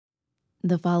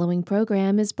The following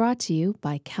program is brought to you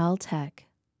by Caltech.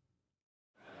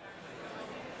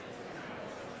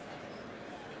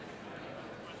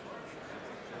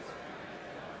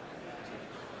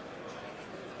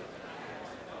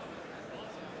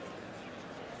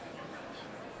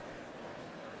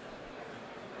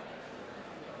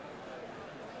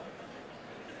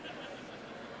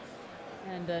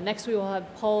 And next we will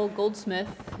have Paul Goldsmith,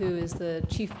 who is the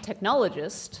chief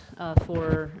technologist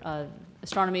for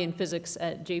astronomy and physics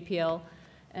at JPL.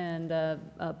 And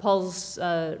Paul's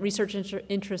research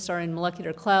interests are in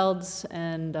molecular clouds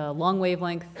and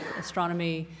long-wavelength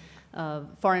astronomy,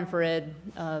 far infrared,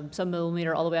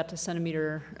 sub-millimeter all the way out to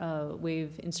centimeter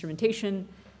wave instrumentation.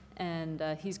 And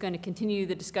he's going to continue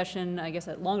the discussion, I guess,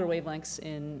 at longer wavelengths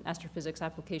in astrophysics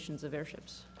applications of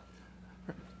airships.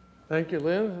 Thank you,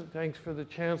 Lynn. Thanks for the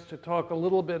chance to talk a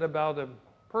little bit about a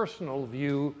personal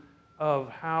view of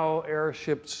how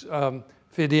airships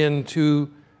fit into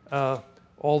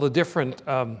all the different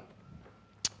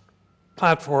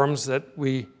platforms that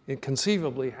we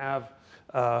conceivably have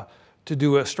to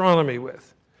do astronomy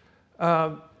with.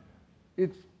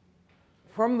 It's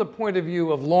from the point of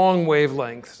view of long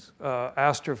wavelengths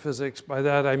astrophysics. By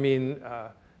that I mean,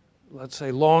 let's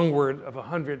say, longward of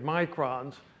 100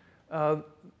 microns.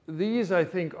 These, I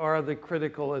think, are the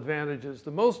critical advantages,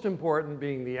 the most important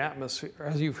being the atmosphere.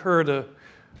 As you've heard a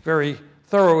very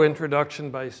thorough introduction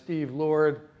by Steve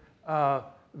Lord, the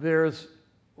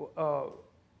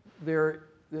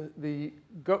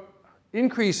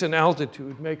increase in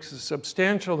altitude makes a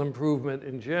substantial improvement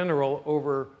in general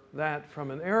over that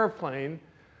from an airplane.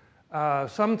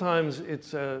 Sometimes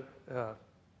it's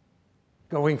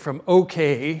going from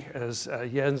okay, as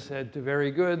Jens said, to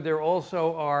very good. There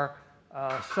also are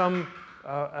some,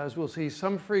 as we'll see,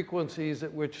 some frequencies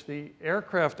at which the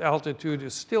aircraft altitude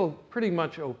is still pretty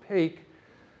much opaque,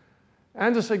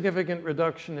 and a significant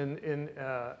reduction in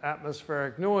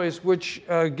atmospheric noise, which,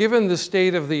 given the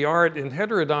state of the art in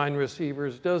heterodyne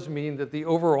receivers, does mean that the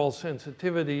overall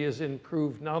sensitivity is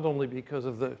improved not only because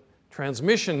of the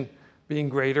transmission being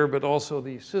greater, but also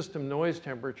the system noise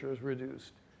temperature is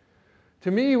reduced. To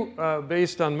me,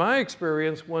 based on my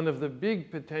experience, one of the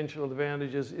big potential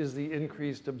advantages is the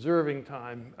increased observing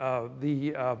time.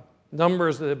 The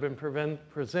numbers that have been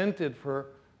presented for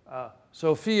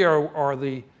SOFIA are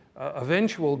the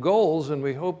eventual goals, and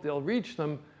we hope they'll reach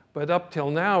them. But up till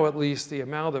now, at least, the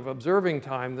amount of observing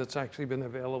time that's actually been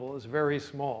available is very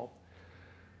small.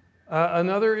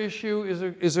 Another issue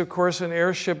is, of course, an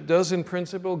airship does, in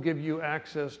principle, give you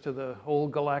access to the whole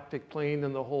galactic plane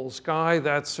and the whole sky.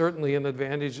 That's certainly an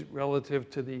advantage relative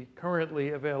to the currently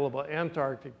available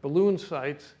Antarctic balloon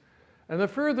sites. And the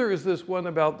further is this one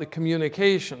about the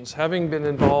communications. Having been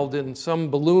involved in some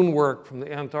balloon work from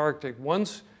the Antarctic,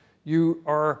 once you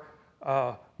are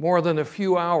more than a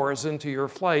few hours into your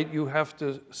flight, you have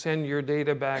to send your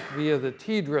data back via the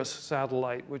TDRS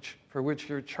satellite, for which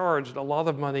you're charged a lot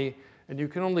of money, and you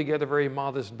can only get a very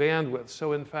modest bandwidth.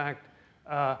 So in fact,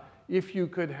 if you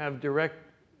could have direct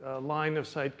line of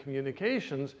sight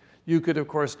communications, you could, of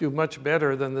course, do much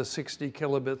better than the 60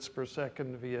 kilobits per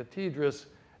second via TDRS,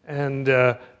 and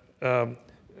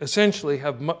essentially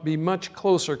be much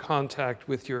closer contact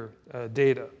with your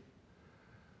data.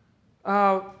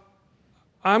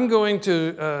 I'm going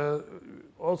to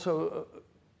also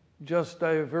just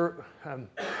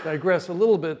digress a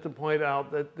little bit to point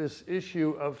out that this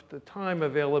issue of the time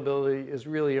availability is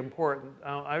really important.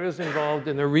 I was involved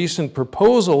in a recent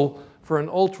proposal for an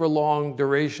ultra-long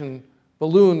duration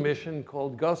balloon mission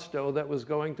called Gusto that was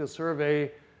going to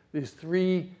survey these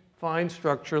 3 fine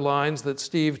structure lines that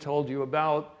Steve told you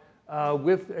about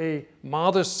with a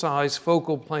modest size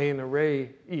focal plane array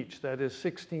each, that is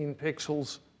 16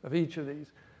 pixels of each of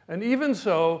these. And even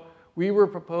so, we were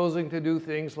proposing to do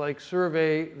things like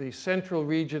survey the central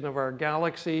region of our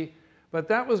galaxy, but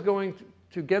that was going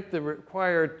to get the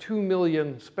required 2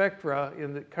 million spectra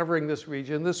covering this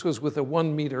region. This was with a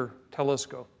 1-meter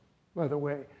telescope, by the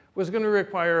way. Was going to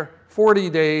require 40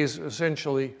 days,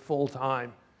 essentially full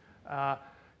time,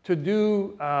 to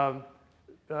do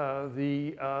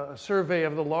the survey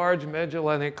of the Large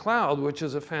Magellanic Cloud, which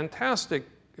is a fantastic,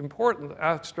 important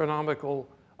astronomical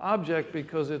object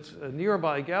because it's a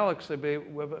nearby galaxy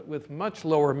with much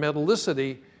lower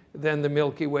metallicity than the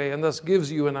Milky Way, and thus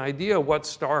gives you an idea what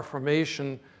star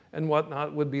formation and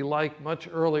whatnot would be like much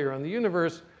earlier in the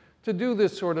universe. To do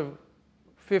this sort of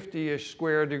 50-ish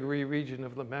square degree region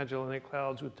of the Magellanic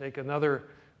Clouds would take another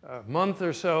month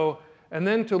or so, and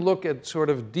then to look at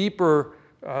sort of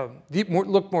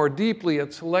look more deeply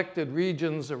at selected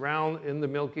regions around in the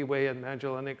Milky Way and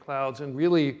Magellanic Clouds and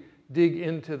really dig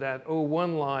into that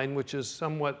O1 line, which is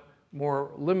somewhat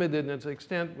more limited in its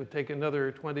extent, would take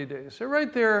another 20 days. So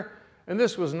right there, and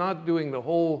this was not doing the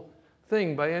whole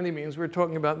thing by any means. We're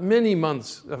talking about many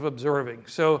months of observing.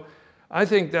 So I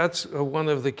think that's one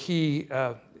of the key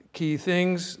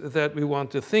things that we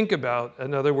want to think about.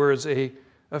 In other words, a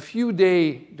few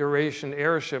day duration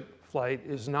airship flight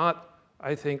is not,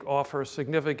 I think, offer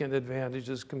significant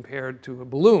advantages compared to a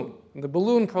balloon. And the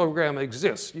balloon program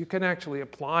exists. You can actually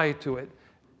apply to it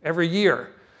every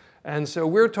year. And so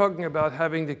we're talking about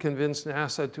having to convince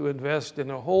NASA to invest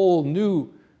in a whole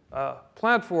new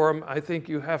platform. I think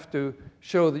you have to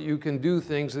show that you can do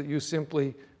things that you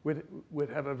simply would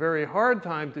have a very hard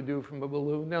time to do from a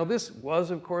balloon. Now, this was,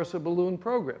 of course, a balloon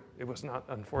program. It was not,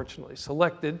 unfortunately,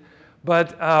 selected.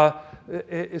 But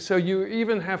so you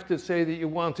even have to say that you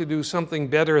want to do something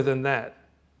better than that.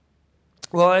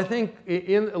 Well, I think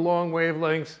in long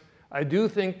wavelengths, I do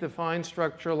think the fine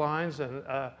structure lines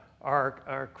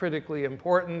are critically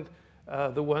important.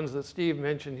 The ones that Steve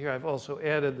mentioned here, I've also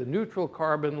added the neutral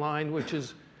carbon line, which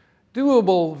is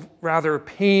doable rather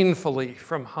painfully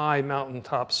from high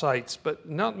mountaintop sites, but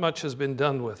not much has been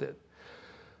done with it.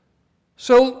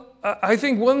 So I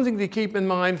think one thing to keep in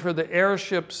mind for the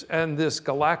airships and this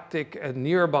galactic and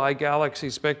nearby galaxy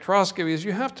spectroscopy is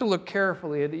you have to look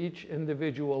carefully at each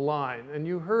individual line. And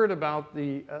you heard about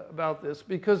this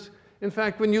because, in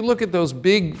fact, when you look at those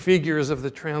big figures of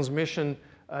the transmission,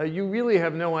 you really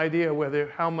have no idea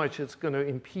how much it's going to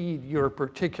impede your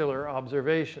particular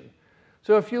observation.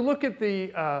 So if you look at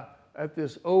this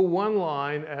O1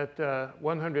 line at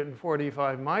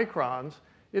 145 microns,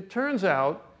 it turns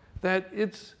out that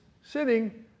it's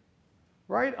sitting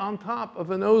right on top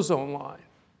of an ozone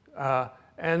line.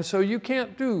 And so you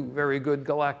can't do very good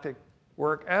galactic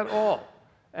work at all.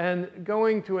 And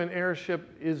going to an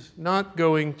airship is not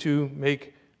going to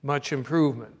make much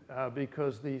improvement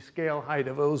because the scale height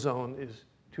of ozone is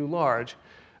too large.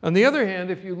 On the other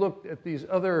hand, if you look at these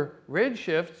other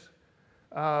redshifts,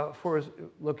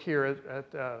 look here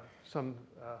at some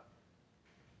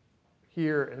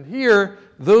here and here,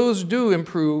 those do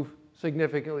improve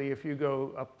significantly if you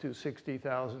go up to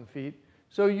 60,000 feet.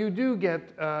 So you do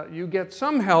get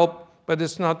some help, but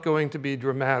it's not going to be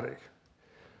dramatic.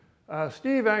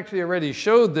 Steve actually already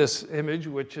showed this image,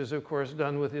 which is, of course,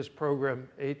 done with his program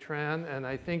ATRAN, and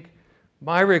I think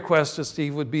my request to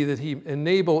Steve would be that he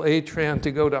enable ATRAN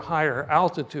to go to higher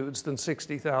altitudes than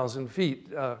 60,000 feet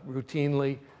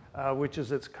routinely, which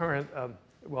is its current,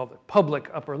 the public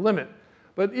upper limit.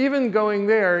 But even going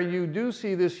there, you do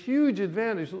see this huge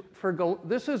advantage.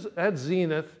 This is at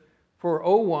zenith for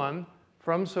O1.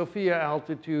 From Sophia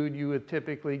altitude, you would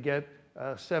typically get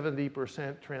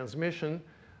 70% transmission.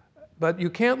 But you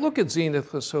can't look at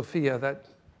zenith with Sophia.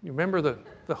 You remember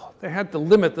they had to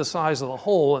limit the size of the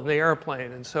hole in the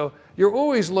airplane. And so you're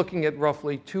always looking at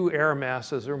roughly 2 air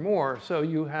masses or more. So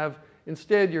you have,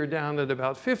 instead, you're down at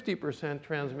about 50%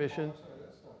 transmission.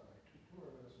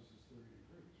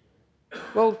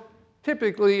 Well,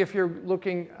 typically, if you're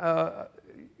looking,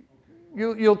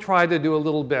 you'll try to do a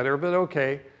little better, but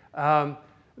okay.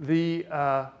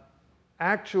 The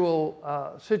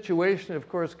actual situation, of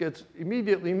course, gets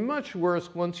immediately much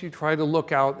worse once you try to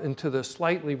look out into the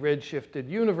slightly redshifted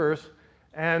universe.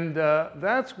 And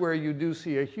that's where you do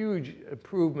see a huge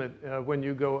improvement when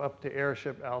you go up to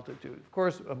airship altitude. Of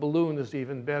course, a balloon is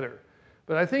even better.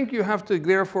 But I think you have to,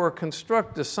 therefore,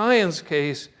 construct the science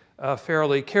case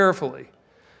fairly carefully.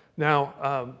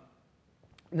 Now,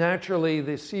 naturally,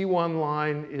 the C1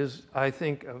 line is, I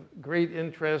think, of great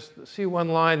interest. The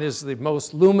C1 line is the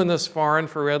most luminous far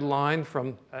infrared line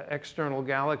from external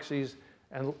galaxies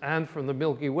and from the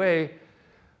Milky Way.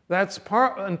 That's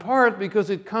in part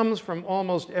because it comes from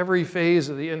almost every phase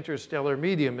of the interstellar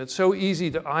medium. It's so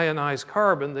easy to ionize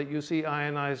carbon that you see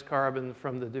ionized carbon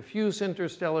from the diffuse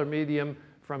interstellar medium,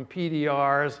 from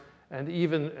PDRs, and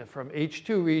even from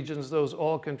H2 regions. Those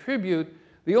all contribute.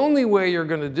 The only way you're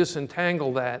going to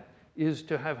disentangle that is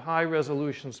to have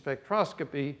high-resolution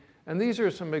spectroscopy. And these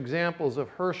are some examples of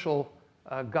Herschel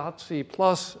GOTC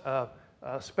plus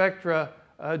spectra,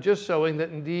 just showing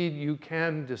that indeed you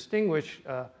can distinguish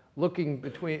looking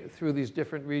through these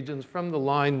different regions from the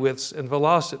line widths and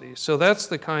velocities. So that's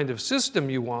the kind of system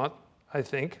you want, I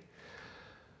think.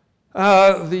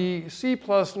 The C+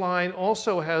 line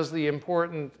also has the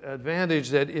important advantage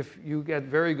that if you get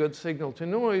very good signal to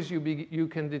noise, you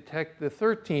can detect the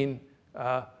 13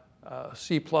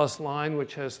 C+ line,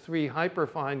 which has 3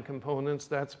 hyperfine components.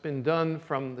 That's been done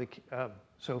from the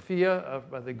Sophia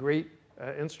by the great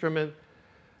instrument.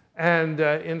 And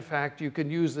in fact, you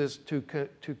can use this to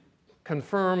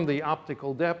confirm the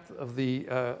optical depth of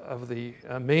the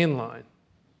main line.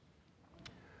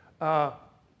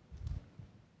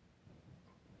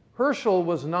 Herschel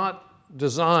was not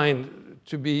designed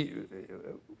to be,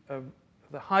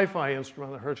 the hi-fi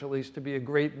instrument, the Herschel at least, to be a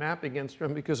great mapping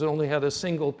instrument because it only had a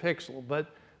single pixel.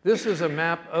 But this is a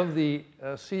map of the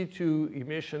C2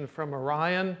 emission from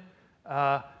Orion.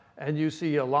 And you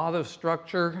see a lot of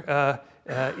structure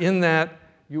in that.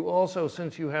 You also,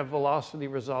 since you have velocity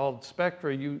resolved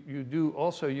spectra,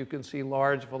 you can see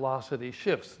large velocity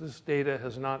shifts. This data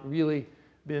has not really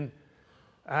been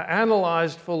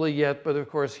analyzed fully yet, but of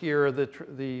course here are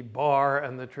the bar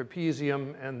and the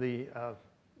trapezium and the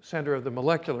center of the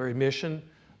molecular emission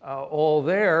all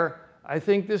there. I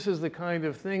think this is the kind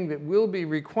of thing that will be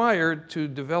required to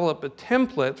develop a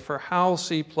template for how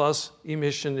C+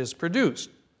 emission is produced.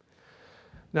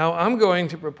 Now, I'm going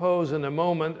to propose in a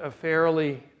moment a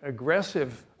fairly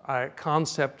aggressive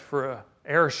concept for an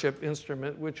airship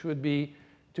instrument, which would be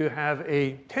to have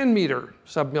a 10-meter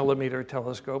submillimeter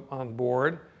telescope on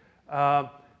board.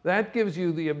 That gives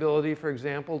you the ability, for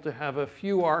example, to have a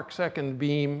few arc-second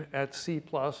beam at C+,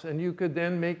 and you could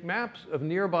then make maps of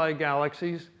nearby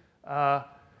galaxies.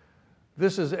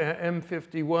 This is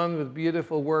M51 with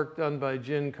beautiful work done by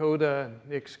Jin Koda, and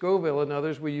Nick Scoville, and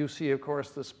others, where you see, of course,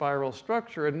 the spiral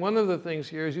structure. And one of the things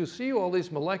here is you see all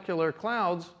these molecular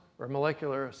clouds or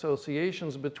molecular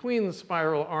associations between the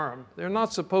spiral arm. They're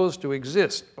not supposed to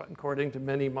exist, according to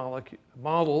many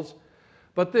models.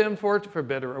 But then, for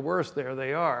better or worse, there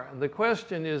they are. And the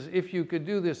question is, if you could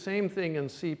do the same thing in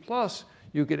C+,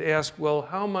 you could ask, well,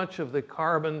 how much of the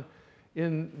carbon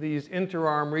in these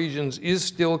interarm regions is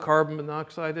still carbon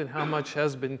monoxide and how much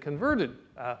has been converted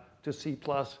to C+.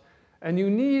 And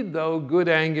you need, though, good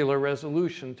angular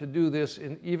resolution to do this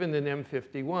even in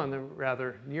M51, a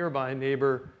rather nearby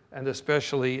neighbor, and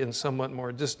especially in somewhat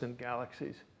more distant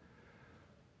galaxies.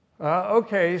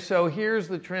 Okay, so here's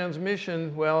the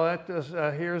transmission. Well,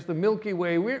 here's the Milky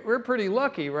Way. We're pretty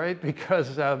lucky, right?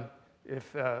 Because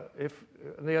if,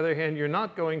 on the other hand, you're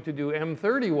not going to do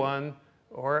M31,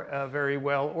 or very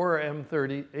well, or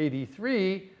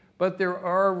M83, but there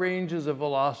are ranges of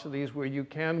velocities where you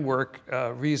can work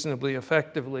reasonably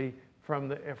effectively from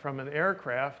an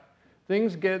aircraft.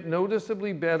 Things get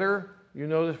noticeably better. You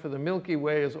notice for the Milky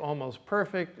Way is almost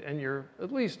perfect, and you're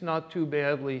at least not too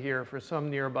badly here for some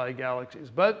nearby galaxies.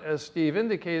 But as Steve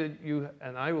indicated,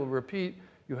 and I will repeat,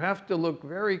 you have to look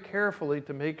very carefully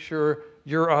to make sure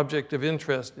your object of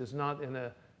interest is not in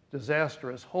a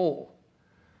disastrous hole.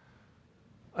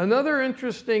 Another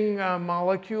interesting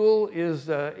molecule is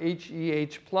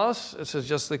HEH+. This is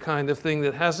just the kind of thing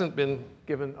that hasn't been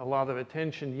given a lot of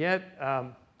attention yet.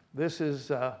 This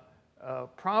is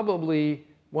probably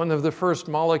one of the first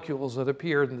molecules that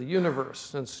appeared in the universe,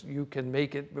 since you can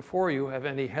make it before you have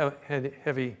any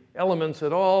heavy elements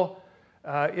at all.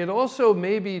 It also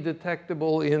may be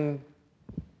detectable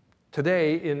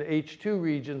today in H2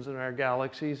 regions in our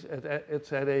galaxies.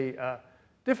 It's at a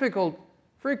difficult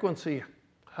frequency.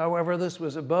 However, this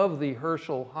was above the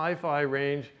Herschel hi-fi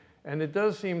range, and it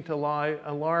does seem to lie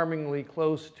alarmingly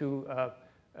close to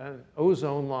an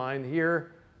ozone line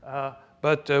here,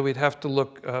 but we'd have to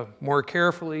look more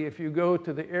carefully. If you go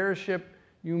to the Airship,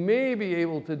 you may be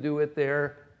able to do it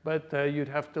there, but you'd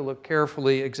have to look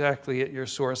carefully exactly at your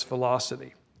source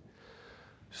velocity.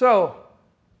 So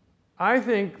I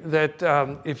think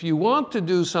that if you want to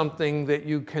do something that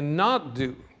you cannot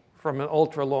do from an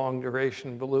ultra-long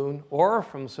duration balloon or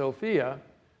from SOFIA,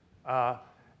 I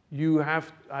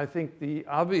think the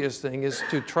obvious thing is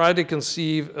to try to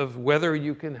conceive of whether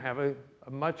you can have a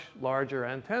much larger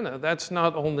antenna. That's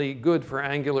not only good for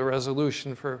angular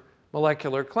resolution for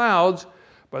molecular clouds,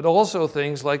 but also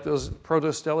things like those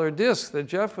protostellar disks that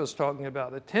Jeff was talking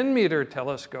about. A 10-meter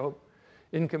telescope,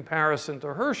 in comparison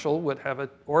to Herschel, would have an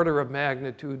order of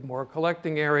magnitude more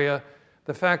collecting area.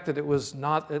 The fact that it was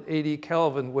not at 80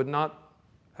 Kelvin would not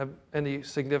have any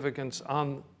significance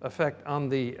effect on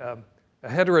the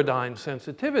heterodyne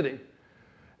sensitivity.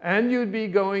 And you'd be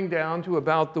going down to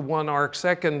about the 1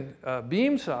 arc-second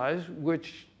beam size,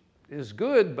 which is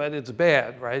good, but it's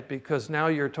bad, right? Because now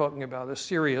you're talking about a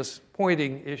serious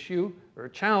pointing issue or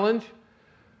challenge.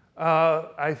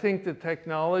 I think the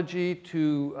technology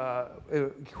to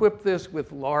equip this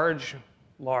with large,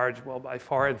 well, by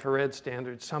far infrared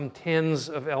standards, some tens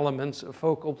of elements of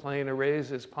focal plane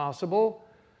arrays is possible.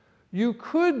 You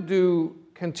could do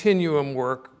continuum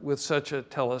work with such a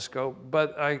telescope,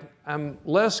 but I'm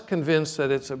less convinced that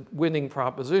it's a winning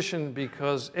proposition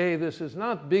because A, this is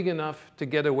not big enough to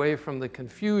get away from the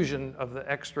confusion of the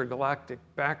extragalactic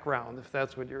background, if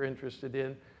that's what you're interested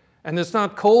in, and it's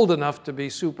not cold enough to be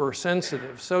super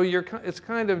sensitive. So it's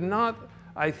kind of not,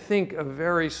 I think, a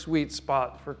very sweet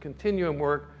spot for continuum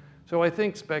work. So I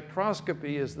think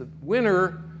spectroscopy is the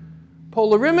winner.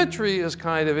 Polarimetry is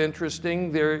kind of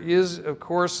interesting. There is, of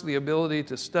course, the ability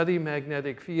to study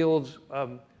magnetic fields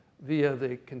via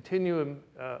the continuum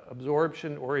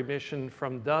absorption or emission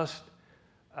from dust.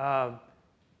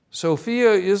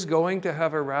 SOFIA is going to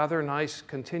have a rather nice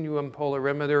continuum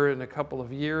polarimeter in a couple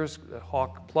of years, the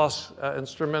Hawk Plus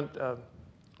instrument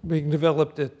being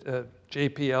developed at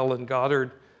JPL and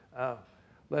Goddard,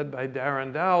 led by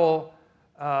Darren Dowell.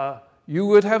 You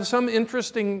would have some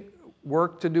interesting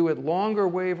work to do at longer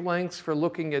wavelengths for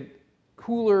looking at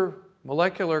cooler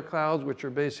molecular clouds, which are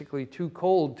basically too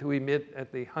cold to emit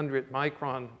at the 100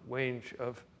 micron range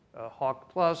of Hawk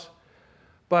Plus.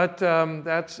 But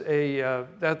that's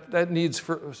that needs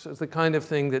the kind of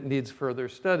thing that needs further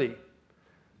study.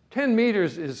 10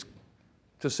 meters is,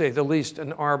 to say the least,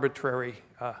 an arbitrary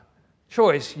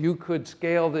choice. You could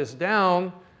scale this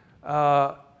down.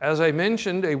 As I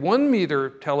mentioned, a 1 meter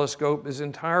telescope is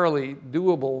entirely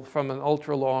doable from an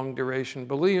ultra-long duration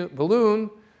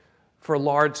balloon for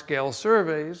large-scale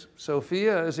surveys.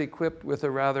 SOFIA is equipped with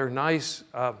a rather nice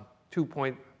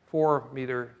 2.4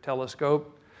 meter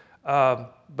telescope,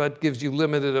 but gives you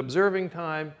limited observing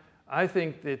time. I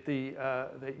think that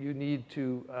that you need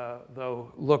to,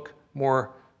 though, look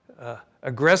more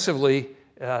aggressively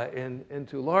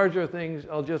into larger things.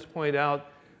 I'll just point out,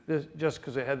 this, just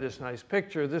because I had this nice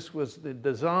picture, this was the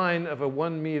design of a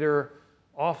 1 meter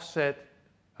offset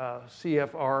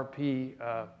CFRP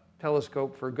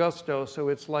telescope for Gusto. So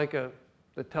it's like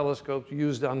the telescopes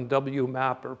used on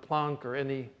WMAP or Planck or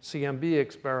any CMB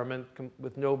experiment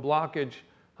with no blockage,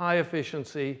 high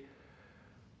efficiency.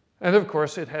 And of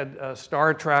course, it had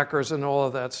star trackers and all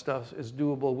of that stuff is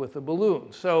doable with a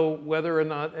balloon. So whether or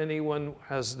not anyone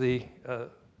has the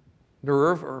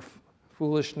nerve or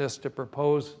foolishness to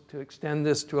propose to extend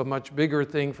this to a much bigger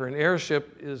thing for an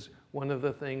airship is one of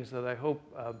the things that I hope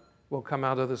will come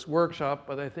out of this workshop.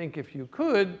 But I think if you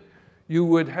could, you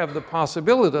would have the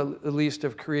possibility at least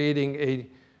of creating a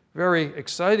very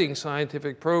exciting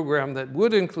scientific program that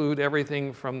would include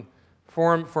everything from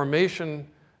formation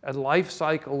and life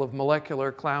cycle of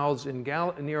molecular clouds in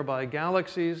nearby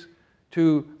galaxies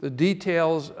to the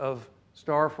details of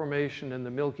star formation in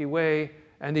the Milky Way,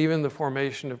 and even the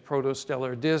formation of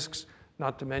protostellar disks,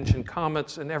 not to mention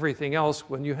comets and everything else.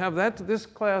 When you have this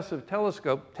class of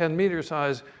telescope, 10 meter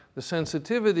size, the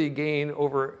sensitivity gain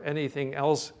over anything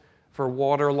else for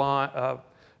water line,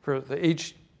 for the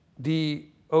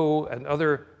HDO and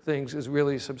other things is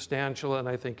really substantial, and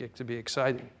I think it to be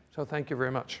exciting. So thank you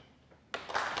very much.